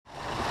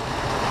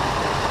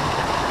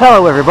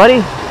Hello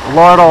everybody,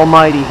 Lord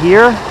Almighty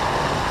here.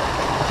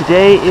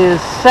 Today is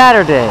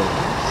Saturday,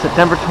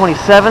 September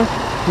 27th,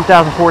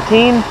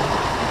 2014,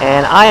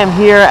 and I am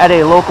here at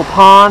a local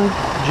pond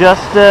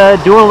just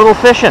doing a little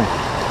fishing.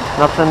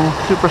 Nothing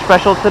super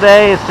special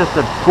today, it's just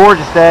a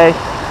gorgeous day.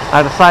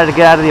 I decided to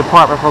get out of the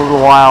apartment for a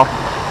little while,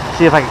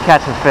 see if I could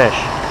catch some fish.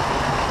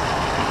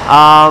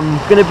 I'm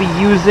going to be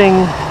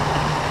using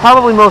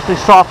probably mostly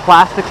soft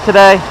plastics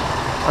today.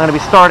 I'm going to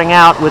be starting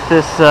out with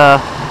this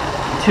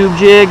tube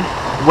jig,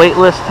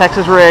 weightless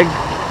Texas rig.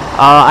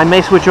 I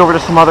may switch over to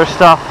some other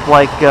stuff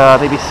like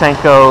maybe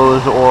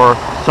Senkos or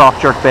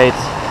soft jerk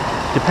baits,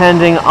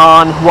 depending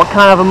on what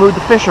kind of a mood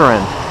the fish are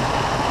in.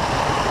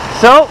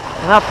 So,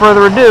 without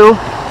further ado,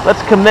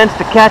 let's commence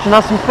to catching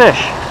us some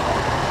fish.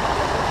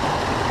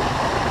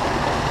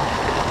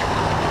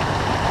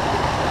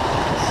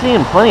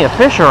 Seeing plenty of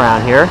fish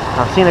around here.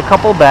 I've seen a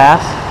couple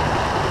bass.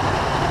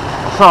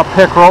 I saw a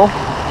pickerel,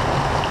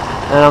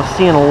 and I'm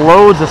seeing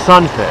loads of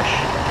sunfish.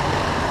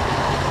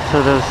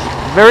 So there's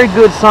very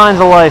good signs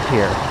of life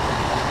here.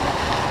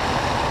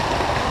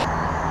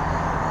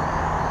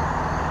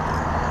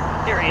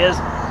 Here he is.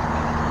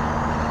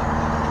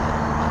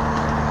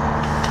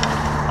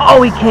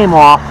 Oh, he came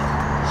off.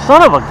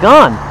 Son of a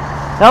gun.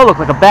 That looked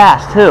like a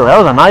bass too. That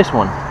was a nice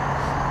one.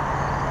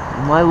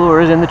 My lure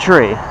is in the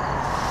tree.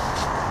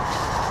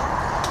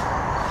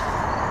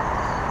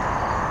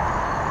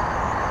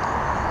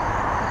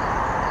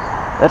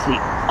 That's the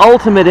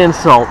ultimate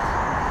insult.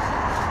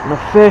 And the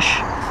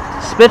fish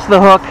spits the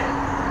hook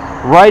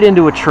right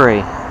into a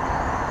tree.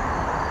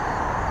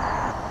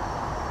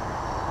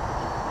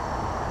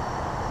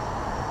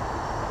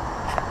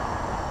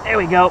 There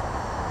we go.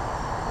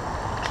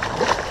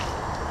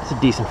 It's a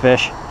decent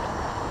fish.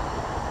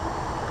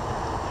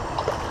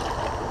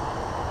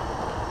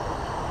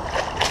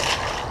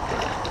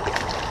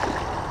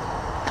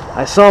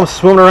 I saw him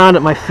swimming around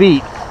at my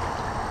feet.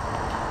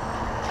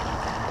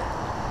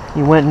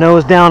 He went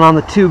nose down on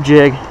the tube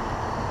jig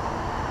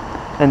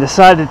and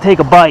decided to take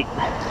a bite.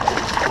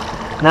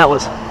 And that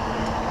was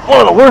one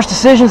of the worst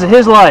decisions of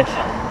his life.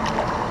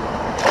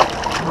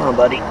 Come on,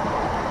 buddy.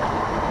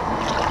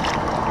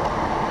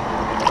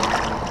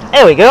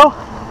 There we go.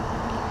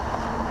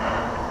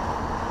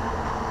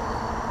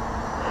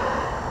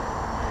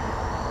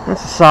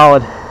 That's a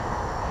solid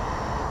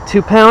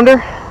 2-pounder.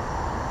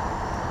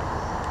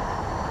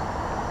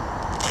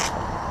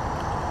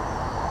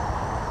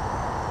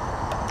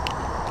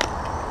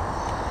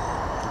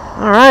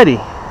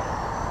 Alrighty.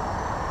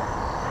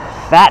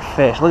 Fat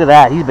fish. Look at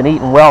that. He's been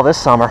eating well this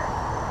summer.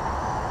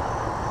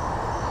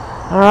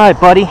 Alright,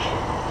 buddy.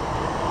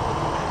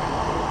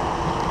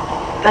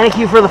 Thank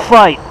you for the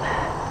fight.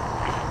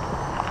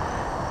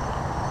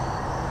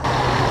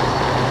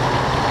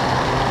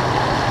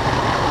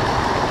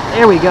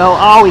 There we go.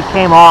 Oh, he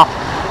came off.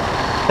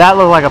 That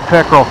looked like a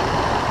pickerel.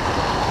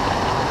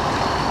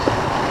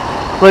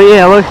 But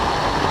yeah, look.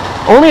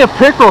 Only a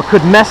pickerel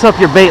could mess up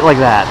your bait like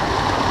that.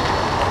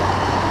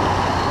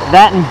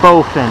 That and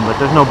bowfin, but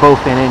there's no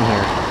bowfin in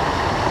here.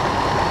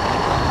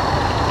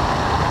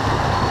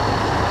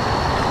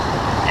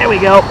 There we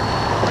go.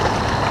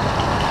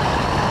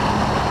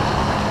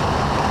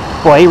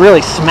 Boy, he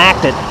really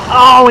smacked it.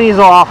 Oh, he's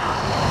off.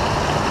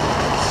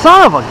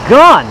 Son of a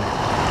gun!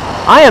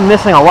 I am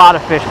missing a lot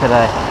of fish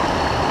today.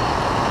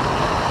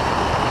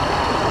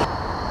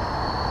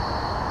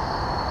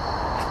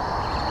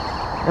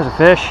 There's a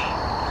fish.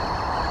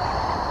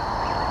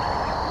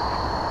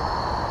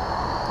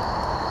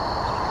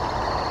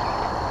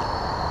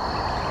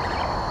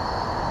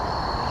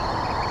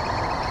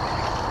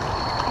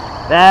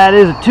 That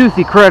is a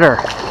toothy critter.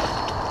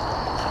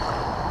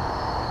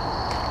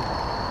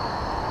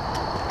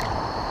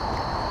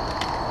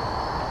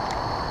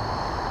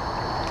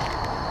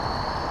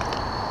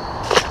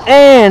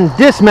 And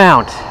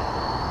dismount.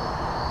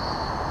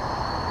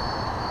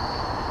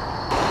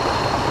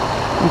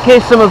 In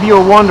case some of you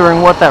are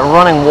wondering what that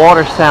running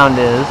water sound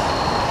is,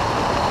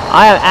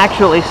 I am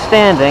actually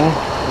standing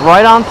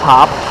right on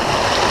top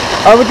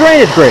of a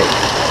drainage grate.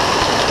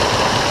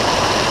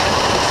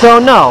 So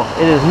no,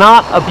 it is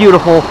not a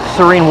beautiful,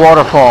 serene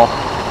waterfall.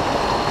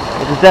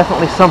 It is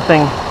definitely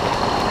something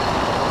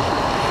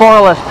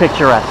far less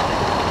picturesque.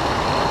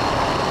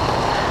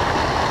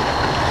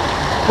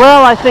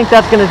 Well, I think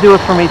that's going to do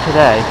it for me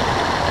today.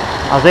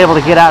 I was able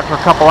to get out for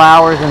a couple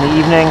hours in the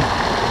evening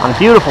on a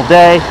beautiful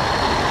day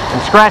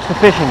and scratch the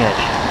fishing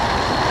itch.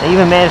 I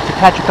even managed to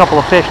catch a couple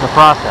of fish in the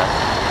process.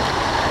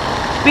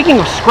 Speaking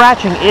of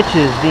scratching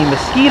itches, the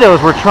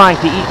mosquitoes were trying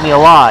to eat me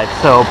alive.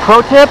 So,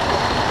 pro tip,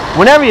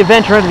 whenever you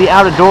venture into the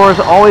outer doors,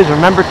 always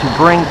remember to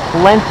bring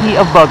plenty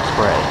of bug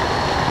spray.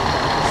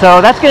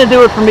 So that's going to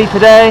do it for me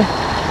today,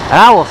 and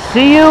I will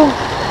see you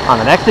on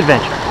the next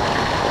adventure.